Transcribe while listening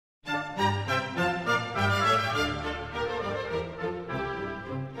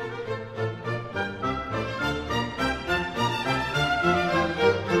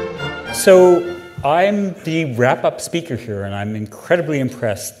So I'm the wrap-up speaker here, and I'm incredibly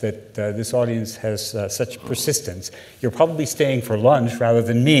impressed that this audience has such persistence. You're probably staying for lunch rather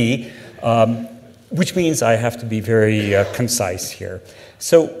than me, which means I have to be very concise here.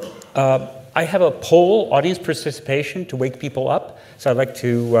 So I have a poll, audience participation, to wake people up. So I'd like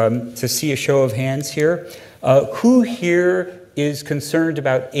to see a show of hands here. Who here is concerned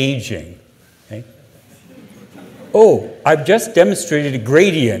about aging? Okay. Oh, I've just demonstrated a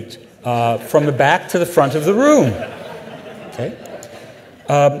gradient from the back to the front of the room. Okay.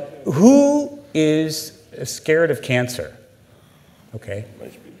 Who is scared of cancer? Okay.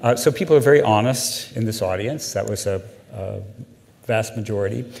 So people are very honest in this audience. That was a vast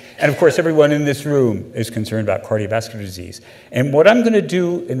majority. And of course, everyone in this room is concerned about cardiovascular disease. And what I'm going to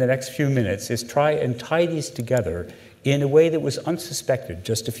do in the next few minutes is try and tie these together in a way that was unsuspected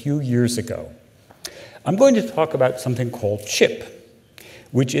just a few years ago. I'm going to talk about something called CHIP,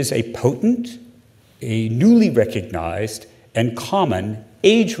 which is a potent, a newly recognized, and common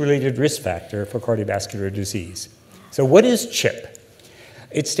age-related risk factor for cardiovascular disease. So what is CHIP?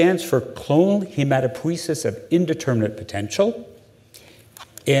 It stands for clonal hematopoiesis of indeterminate potential.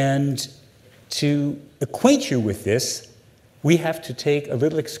 And to acquaint you with this, we have to take a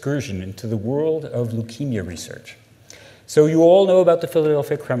little excursion into the world of leukemia research. So you all know about the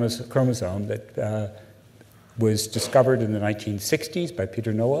Philadelphia chromosome that was discovered in the 1960s by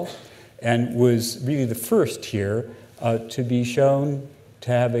Peter Noel and was really the first here to be shown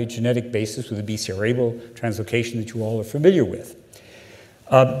to have a genetic basis with a BCR-ABL translocation that you all are familiar with.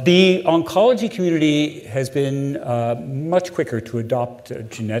 The oncology community has been much quicker to adopt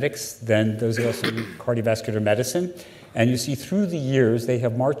genetics than those of us in cardiovascular medicine. And you see through the years, they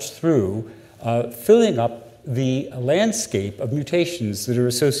have marched through filling up the landscape of mutations that are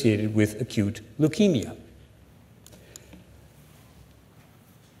associated with acute leukemia.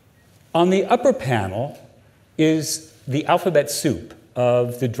 On the upper panel is the alphabet soup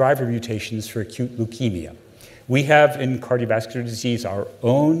of the driver mutations for acute leukemia. We have in cardiovascular disease our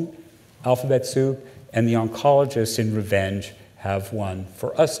own alphabet soup, and the oncologists in Revenge have one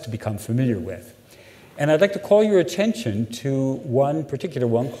for us to become familiar with. And I'd like to call your attention to one particular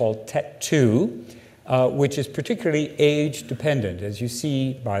one called TET2, which is particularly age-dependent, as you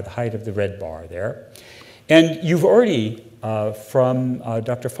see by the height of the red bar there. And you've already, from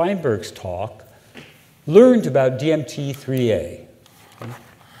Dr. Feinberg's talk, learned about DMT3A. Okay?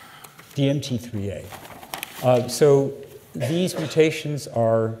 DMT3A. So these mutations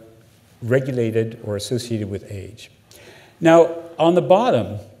are regulated or associated with age. Now, on the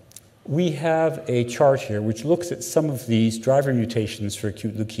bottom, we have a chart here which looks at some of these driver mutations for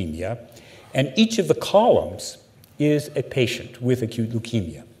acute leukemia, and each of the columns is a patient with acute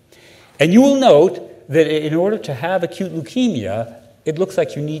leukemia. And you will note that in order to have acute leukemia, it looks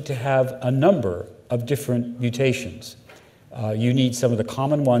like you need to have a number of different mutations. You need some of the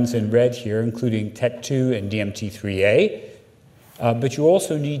common ones in red here, including TET2 and DMT3A, but you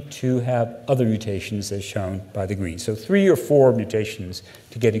also need to have other mutations as shown by the green. So 3 or 4 mutations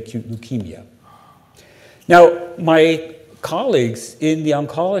to get acute leukemia. Now, my colleagues in the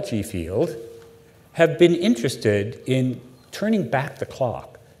oncology field have been interested in turning back the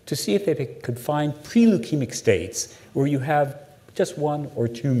clock to see if they could find pre-leukemic states where you have just 1 or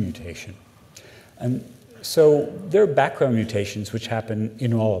 2 mutation. And so there are background mutations which happen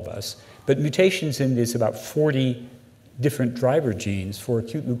in all of us, but mutations in these about 40 different driver genes for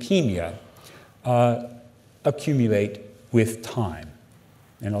acute leukemia accumulate with time.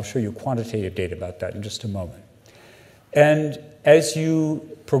 And I'll show you quantitative data about that in just a moment. And as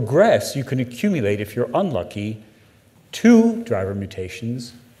you progress, you can accumulate, if you're unlucky, 2 driver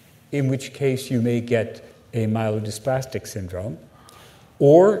mutations, in which case you may get a myelodysplastic syndrome.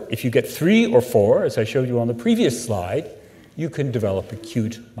 Or if you get 3 or 4, as I showed you on the previous slide, you can develop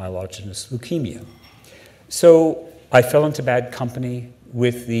acute myelogenous leukemia. So I fell into bad company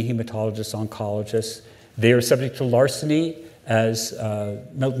with the hematologists, oncologists. They are subject to larceny, as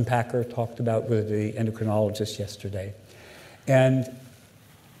Milton Packer talked about with the endocrinologist yesterday. And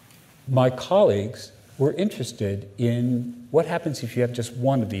my colleagues were interested in what happens if you have just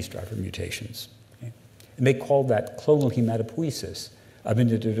one of these driver mutations. Okay? And they called that clonal hematopoiesis of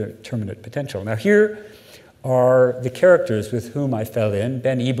indeterminate potential. Now here are the characters with whom I fell in.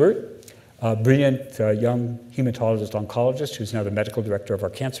 Ben Ebert, a brilliant young hematologist-oncologist who's now the medical director of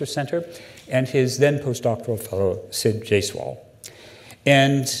our cancer center, and his then postdoctoral fellow, Sid Jaiswal.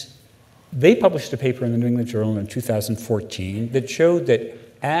 And they published a paper in the New England Journal in 2014 that showed that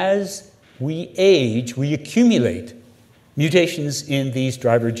as we age, we accumulate mutations in these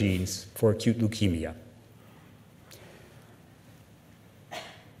driver genes for acute leukemia.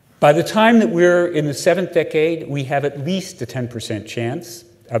 By the time that we're in the 7th decade, we have at least a 10% chance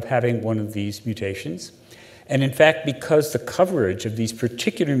of having one of these mutations. And in fact, because the coverage of these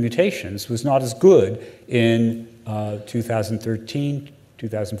particular mutations was not as good in 2013,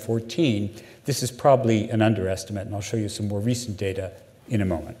 2014, this is probably an underestimate, and I'll show you some more recent data in a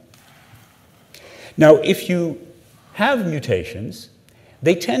moment. Now, if you have mutations,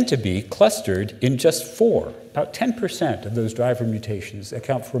 they tend to be clustered in just 4. About 10% of those driver mutations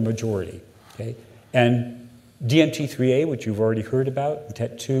account for a majority. Okay? And DNT3A, which you've already heard about, and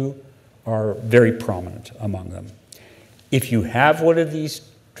TET2 are very prominent among them. If you have one of these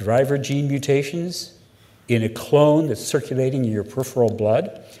driver gene mutations in a clone that's circulating in your peripheral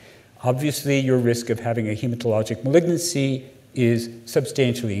blood, obviously your risk of having a hematologic malignancy is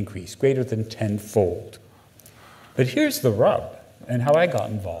substantially increased, greater than 10-fold. But here's the rub, and how I got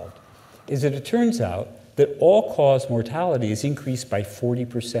involved, is that it turns out that all-cause mortality is increased by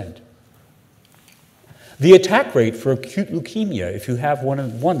 40%. The attack rate for acute leukemia, if you have one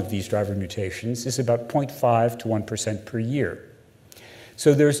of these driver mutations, is about 0.5 to 1% per year.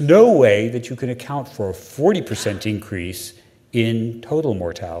 So there's no way that you can account for a 40% increase in total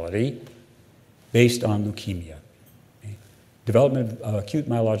mortality based on leukemia. Okay? Development of acute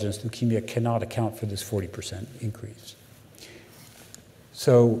myelogenous leukemia cannot account for this 40% increase.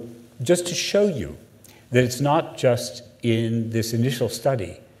 So just to show you that it's not just in this initial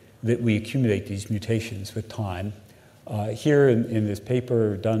study that we accumulate these mutations with time, here in this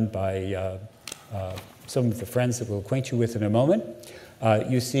paper done by some of the friends that we'll acquaint you with in a moment,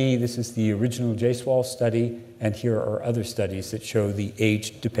 you see this is the original JSWAL study, and here are other studies that show the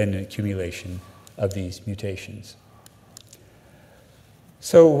age-dependent accumulation of these mutations.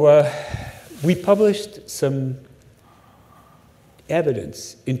 So we published some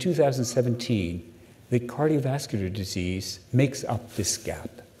evidence in 2017 that cardiovascular disease makes up this gap,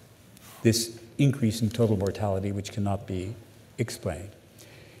 this increase in total mortality which cannot be explained.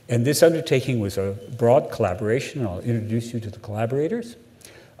 And this undertaking was a broad collaboration, and I'll introduce you to the collaborators.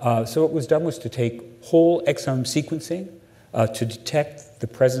 So what was done was to take whole exome sequencing to detect the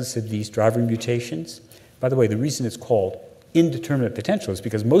presence of these driver mutations. By the way, the reason it's called indeterminate potential is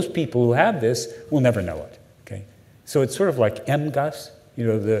because most people who have this will never know it. Okay? So it's sort of like MGUS, you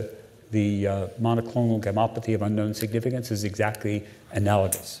know, the monoclonal gammopathy of unknown significance is exactly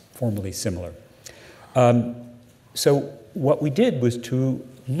analogous, formally similar. So what we did was to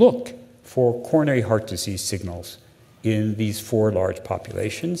look for coronary heart disease signals in these 4 large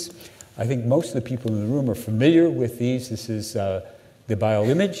populations. I think most of the people in the room are familiar with these. This is the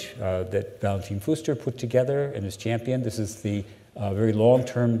bioimage that Valentin Fuster put together and has championed. This is the very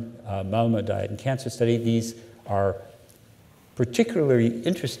long-term myeloma diet and cancer study. These are particularly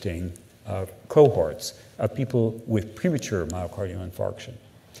interesting cohorts of people with premature myocardial infarction.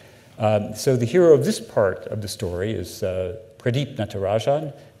 So the hero of this part of the story is Pradeep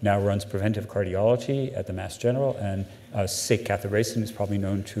Natarajan, now runs preventive cardiology at the Mass General, and Sek Kathiresan is probably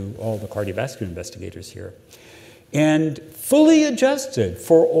known to all the cardiovascular investigators here. And fully adjusted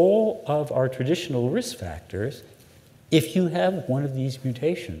for all of our traditional risk factors, if you have one of these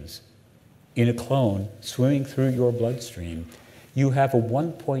mutations in a clone swimming through your bloodstream, you have a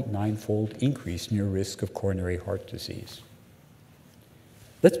 1.9-fold increase in your risk of coronary heart disease.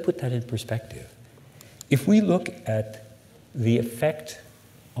 Let's put that in perspective. If we look at the effect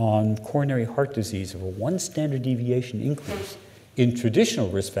on coronary heart disease of a 1 standard deviation increase in traditional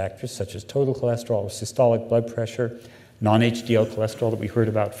risk factors such as total cholesterol or systolic blood pressure, non-HDL cholesterol that we heard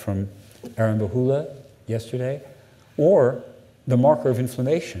about from Aaron Bahula yesterday, or the marker of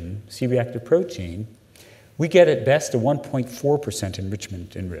inflammation, C-reactive protein, we get at best a 1.4%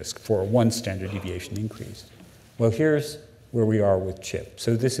 enrichment in risk for a 1 standard deviation increase. Well, here's where we are with CHIP.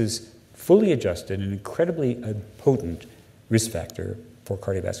 So this is fully adjusted and incredibly potent risk factor for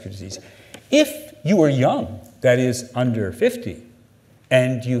cardiovascular disease. If you are young, that is under 50,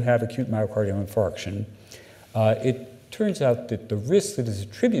 and you have acute myocardial infarction, it turns out that the risk that is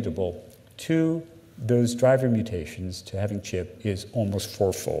attributable to those driver mutations to having CHIP is almost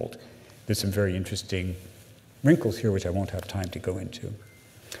 4-fold. There's some very interesting wrinkles here which I won't have time to go into.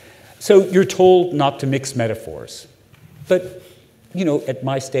 So you're told not to mix metaphors. But, you know, at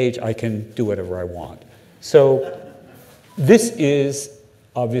my stage, I can do whatever I want. So this is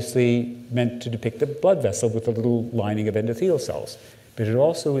obviously meant to depict a blood vessel with a little lining of endothelial cells. But it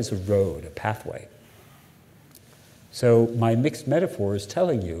also is a road, a pathway. So my mixed metaphor is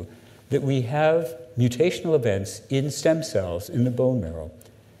telling you that we have mutational events in stem cells in the bone marrow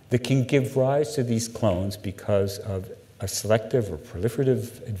that can give rise to these clones because of a selective or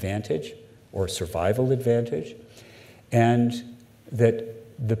proliferative advantage or survival advantage, and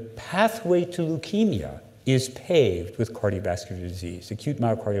that the pathway to leukemia is paved with cardiovascular disease, acute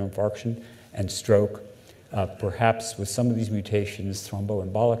myocardial infarction and stroke, perhaps with some of these mutations,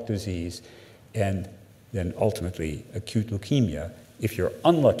 thromboembolic disease, and then ultimately acute leukemia if you're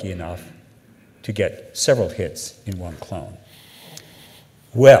unlucky enough to get several hits in one clone.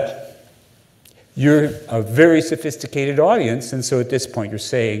 Well, you're a very sophisticated audience, and so at this point you're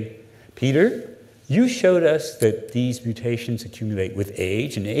saying, Peter, you showed us that these mutations accumulate with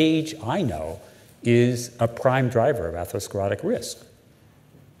age, and age, I know, is a prime driver of atherosclerotic risk.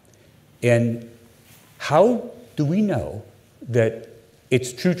 And how do we know that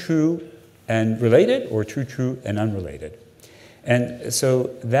it's true and related, or true and unrelated? And so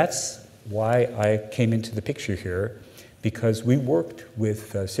that's why I came into the picture here, because we worked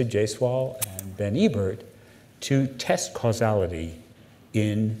with Sid Jaiswal and Ben Ebert to test causality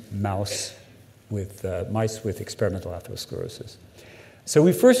in mice with experimental atherosclerosis. So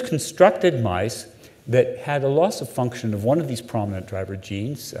we first constructed mice that had a loss of function of one of these prominent driver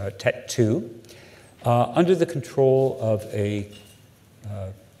genes, TET2, under the control of a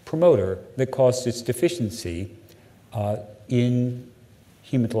promoter that caused its deficiency in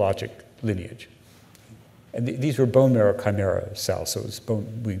hematologic lineage. And these were bone marrow chimera cells, so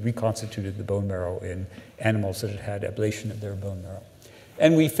we reconstituted the bone marrow in animals that had ablation of their bone marrow.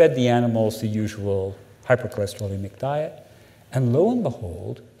 And we fed the animals the usual hypercholesterolemic diet, and lo and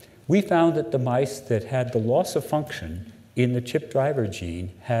behold, we found that the mice that had the loss of function in the CHIP driver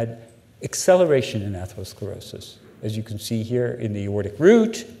gene had acceleration in atherosclerosis. As you can see here in the aortic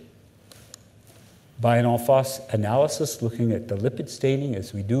root, by an en face analysis looking at the lipid staining,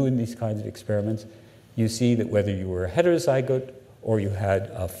 as we do in these kinds of experiments, you see that whether you were a heterozygote or you had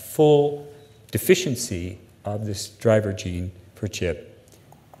a full deficiency of this driver gene for CHIP,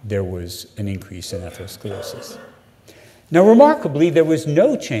 there was an increase in atherosclerosis. Now, remarkably, there was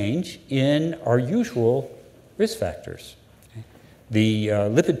no change in our usual risk factors. The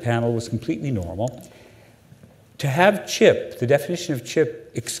lipid panel was completely normal. To have CHIP, the definition of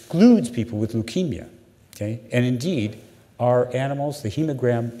CHIP excludes people with leukemia. Okay? And indeed, our animals, the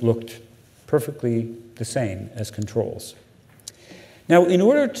hemogram, looked perfectly the same as controls. Now, in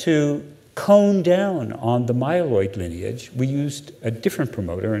order to cone down on the myeloid lineage, we used a different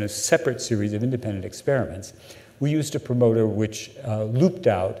promoter in a separate series of independent experiments. We used a promoter which looped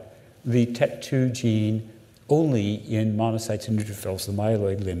out the TET2 gene only in monocytes and neutrophils, the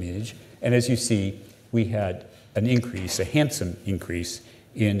myeloid lineage. And as you see, we had an increase, a handsome increase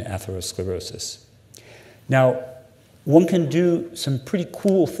in atherosclerosis. Now, one can do some pretty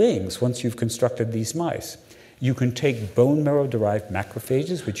cool things once you've constructed these mice. You can take bone marrow-derived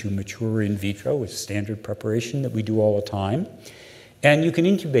macrophages, which you mature in vitro with standard preparation that we do all the time, and you can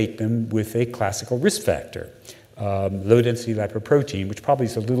incubate them with a classical risk factor, low-density lipoprotein, which probably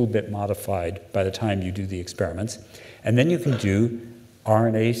is a little bit modified by the time you do the experiments. And then you can do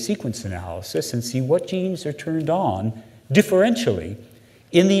RNA sequence analysis and see what genes are turned on differentially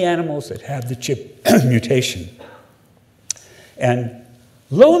in the animals that have the CHIP mutation. And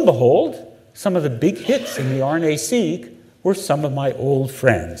lo and behold, some of the big hits in the RNA-seq were some of my old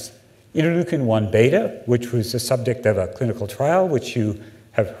friends. Interleukin-1 beta, which was the subject of a clinical trial, which you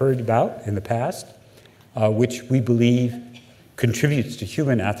have heard about in the past, which we believe contributes to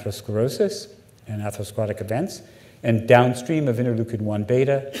human atherosclerosis and atherosclerotic events, and downstream of interleukin-1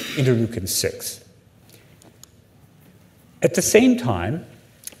 beta, interleukin-6. At the same time,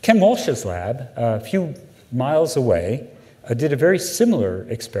 Ken Walsh's lab, a few miles away, did a very similar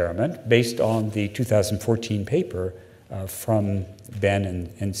experiment based on the 2014 paper from Ben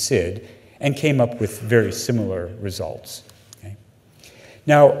and Sid, and came up with very similar results. Okay?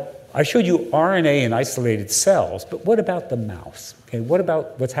 Now, I showed you RNA in isolated cells, but what about the mouse? Okay, what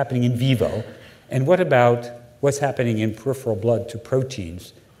about what's happening in vivo, and what about what's happening in peripheral blood to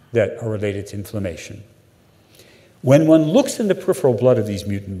proteins that are related to inflammation? When one looks in the peripheral blood of these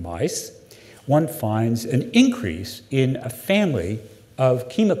mutant mice, one finds an increase in a family of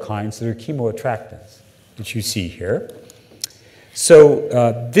chemokines that are chemoattractants, that you see here.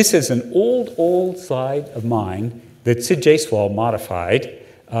 So this is an old slide of mine that Sid Jaiswal modified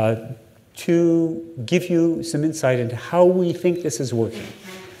to give you some insight into how we think this is working.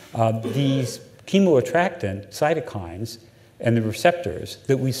 These chemoattractant cytokines and the receptors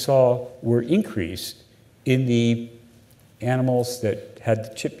that we saw were increased in the animals that had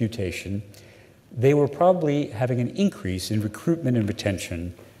the CHIP mutation. They were probably having an increase in recruitment and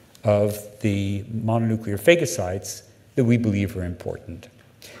retention of the mononuclear phagocytes that we believe are important.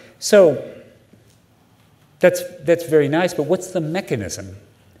 So that's very nice, but what's the mechanism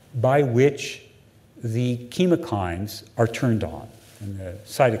by which the chemokines are turned on? and the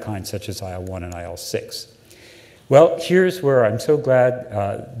cytokines such as IL-1 and IL-6. Well, here's where I'm so glad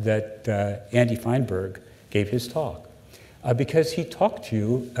that Andy Feinberg gave his talk, because he talked to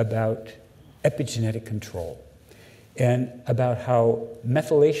you about epigenetic control and about how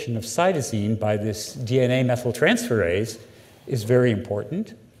methylation of cytosine by this DNA methyltransferase is very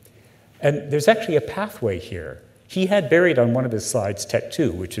important. And there's actually a pathway here. He had buried on one of his slides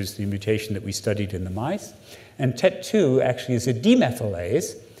TET2, which is the mutation that we studied in the mice. And TET2 actually is a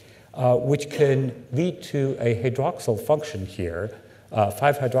demethylase, which can lead to a hydroxyl function here,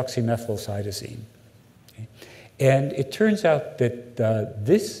 5-hydroxymethylcytosine. Okay. And it turns out that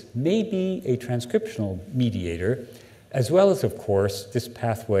this may be a transcriptional mediator, as well as, of course, this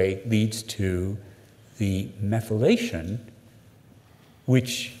pathway leads to the methylation,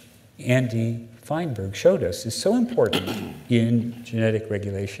 which Andy Feinberg showed us is so important in genetic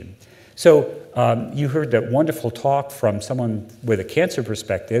regulation. So you heard that wonderful talk from someone with a cancer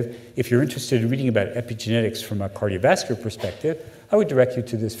perspective. If you're interested in reading about epigenetics from a cardiovascular perspective, I would direct you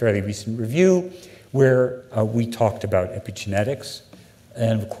to this fairly recent review where we talked about epigenetics.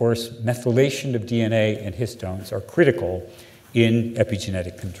 And of course, methylation of DNA and histones are critical in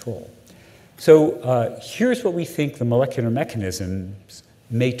epigenetic control. So here's what we think the molecular mechanisms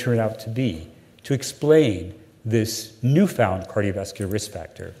may turn out to be to explain this newfound cardiovascular risk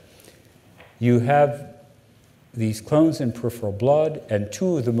factor. You have these clones in peripheral blood, and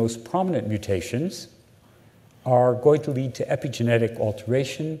two of the most prominent mutations are going to lead to epigenetic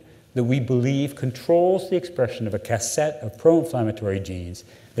alteration that we believe controls the expression of a cassette of pro-inflammatory genes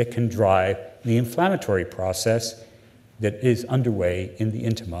that can drive the inflammatory process that is underway in the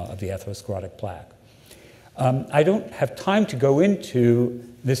intima of the atherosclerotic plaque. I don't have time to go into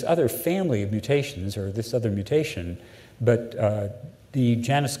this other family of mutations, or this other mutation, but the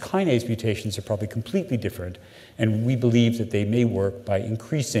Janus kinase mutations are probably completely different, and we believe that they may work by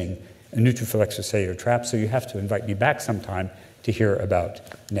increasing a neutrophil extracellular trap, so you have to invite me back sometime to hear about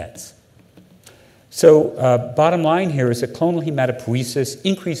NETs. So bottom line here is that clonal hematopoiesis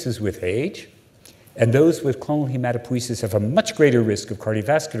increases with age, and those with clonal hematopoiesis have a much greater risk of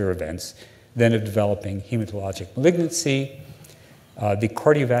cardiovascular events than of developing hematologic malignancy. The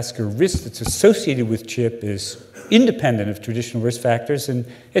cardiovascular risk that's associated with CHIP is independent of traditional risk factors and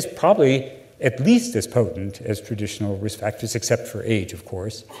is probably at least as potent as traditional risk factors, except for age, of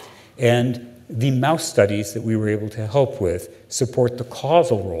course. And the mouse studies that we were able to help with support the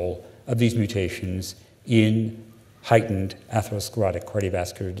causal role of these mutations in heightened atherosclerotic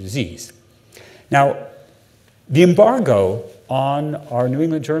cardiovascular disease. Now, the embargo on our New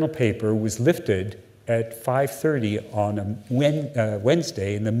England Journal paper was lifted at 5:30 on a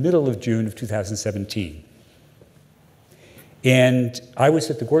Wednesday in the middle of June of 2017. And I was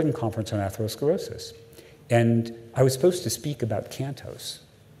at the Gordon Conference on Atherosclerosis, and I was supposed to speak about CANTOS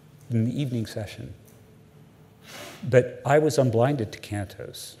in the evening session. But I was unblinded to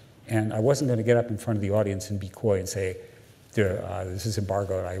CANTOS, and I wasn't going to get up in front of the audience and be coy and say, this is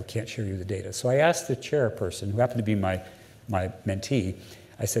embargo and I can't share you the data. So I asked the chairperson, who happened to be my mentee,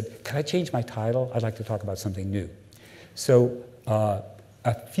 I said, can I change my title? I'd like to talk about something new. So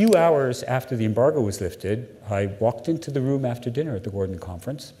a few hours after the embargo was lifted, I walked into the room after dinner at the Gordon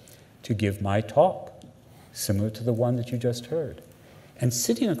Conference to give my talk, similar to the one that you just heard. And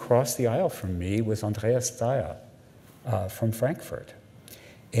sitting across the aisle from me was Andreas Dyer from Frankfurt.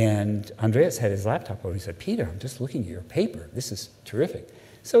 And Andreas had his laptop on. He said, Peter, I'm just looking at your paper. This is terrific.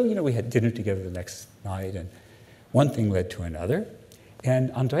 So, we had dinner together the next night, and one thing led to another. And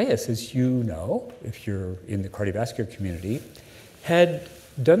Andreas, as you know, if you're in the cardiovascular community, had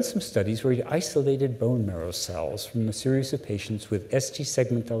done some studies where he isolated bone marrow cells from a series of patients with ST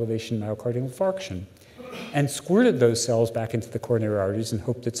segment elevation myocardial infarction and squirted those cells back into the coronary arteries and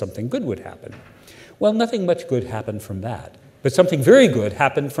hoped that something good would happen. Well, nothing much good happened from that, but something very good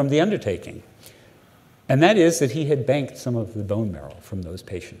happened from the undertaking. And that is that he had banked some of the bone marrow from those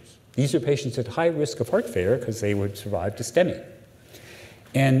patients. These are patients at high risk of heart failure because they would survive to STEMI.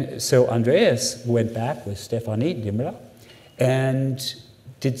 And so Andreas went back with Stefanie Dimra and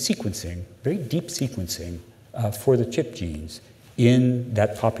did sequencing, very deep sequencing for the CHIP genes in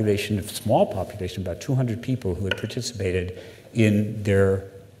that population, of small population, about 200 people who had participated in their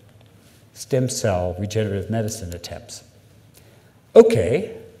stem cell regenerative medicine attempts.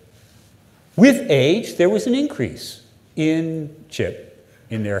 Okay, with age, there was an increase in CHIP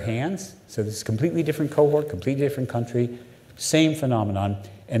in their hands. So this is a completely different cohort, completely different country, same phenomenon.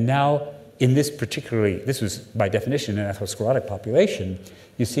 And now, in this this was by definition an atherosclerotic population,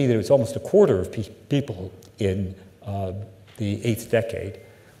 you see that it's almost a quarter of people in the 8th decade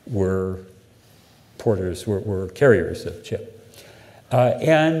were carriers of CHIP.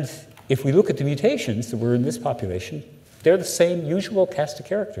 And if we look at the mutations that were in this population, they're the same usual cast of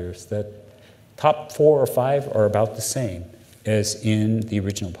characters. The top 4 or 5 are about the same as in the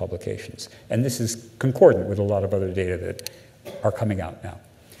original publications. And this is concordant with a lot of other data that are coming out now.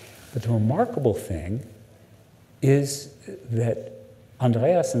 But the remarkable thing is that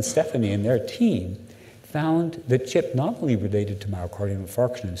Andreas and Stephanie and their team found that CHIP not only related to myocardial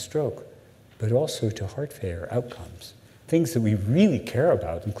infarction and stroke, but also to heart failure outcomes, things that we really care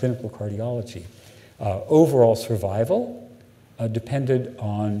about in clinical cardiology. Overall survival depended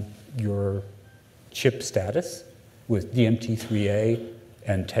on your CHIP status, with DMT3A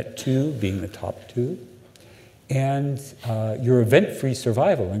and TET2 being the top 2. And your event-free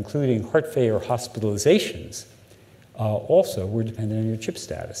survival, including heart failure hospitalizations, also were dependent on your CHIP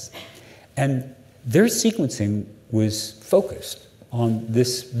status. And their sequencing was focused on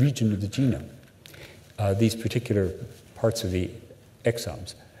this region of the genome, these particular parts of the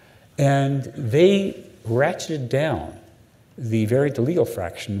exomes. And they ratcheted down the variant allele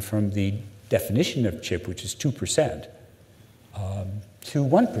fraction from the definition of CHIP, which is 2%, to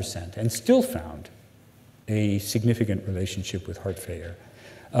 1%, and still found a significant relationship with heart failure.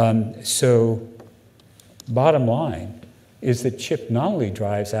 So bottom line is that CHIP not only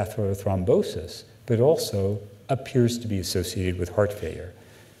drives atherothrombosis, but also appears to be associated with heart failure.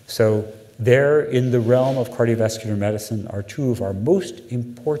 So there, in the realm of cardiovascular medicine, are 2 of our most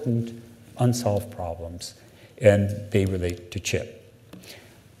important unsolved problems, and they relate to CHIP.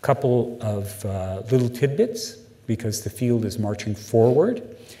 A couple of little tidbits, because the field is marching forward.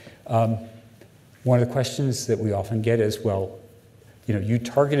 One of the questions that we often get is, well, you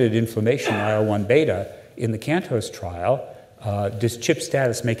targeted inflammation, IL-1 beta, in the CANTOS trial. Does CHIP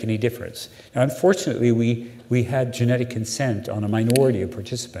status make any difference? Now, unfortunately, we had genetic consent on a minority of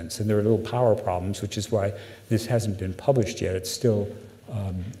participants, and there are little power problems, which is why this hasn't been published yet. It's still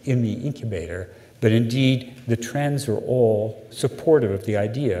in the incubator. But indeed, the trends are all supportive of the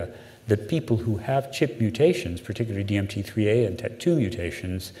idea that people who have CHIP mutations, particularly DMT3A and TET2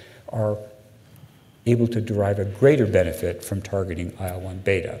 mutations, are able to derive a greater benefit from targeting IL-1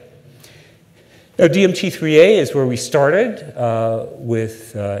 beta. Now, DMT3A is where we started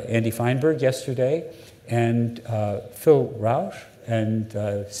with Andy Feinberg yesterday, and Phil Rausch and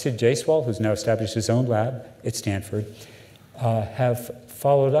Sid Jaiswal, who's now established his own lab at Stanford, have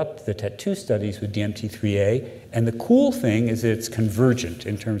followed up the TET2 studies with DMT3A, and the cool thing is that it's convergent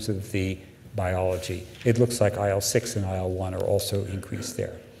in terms of the biology. It looks like IL-6 and IL-1 are also increased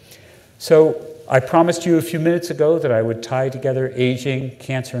there. So I promised you a few minutes ago that I would tie together aging,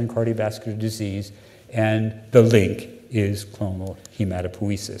 cancer, and cardiovascular disease, and the link is clonal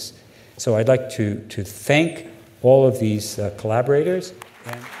hematopoiesis. So I'd like to thank all of these collaborators.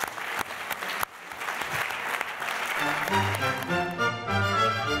 And